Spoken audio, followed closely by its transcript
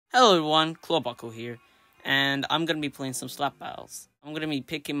Hello everyone, Clawbuckle here, and I'm gonna be playing some slap battles. I'm gonna be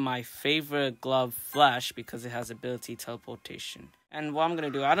picking my favorite glove, Flash, because it has ability teleportation. And what I'm gonna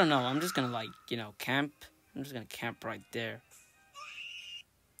do, I don't know, I'm just gonna camp. I'm just gonna camp right there.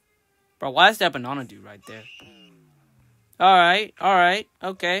 Bro, why is that banana dude right there? Alright,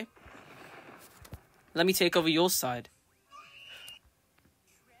 okay. Let me take over your side.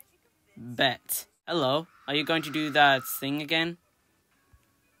 Bet. Hello, are you going to do that thing again?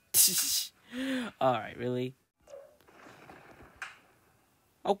 Alright, really?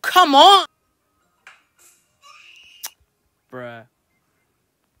 Oh, come on! Bruh.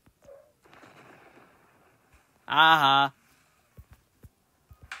 Aha.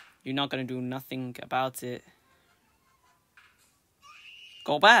 You're not gonna do nothing about it.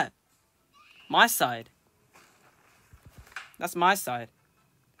 Go back. My side. That's my side.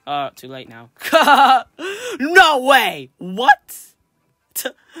 Too late now. No way! What?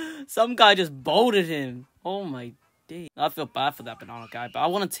 Some guy just bolted him. Oh my day. I feel bad for that banana guy, but I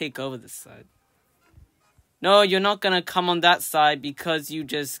want to take over this side. No, you're not gonna come on that side because you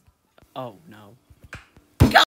just... Oh, no.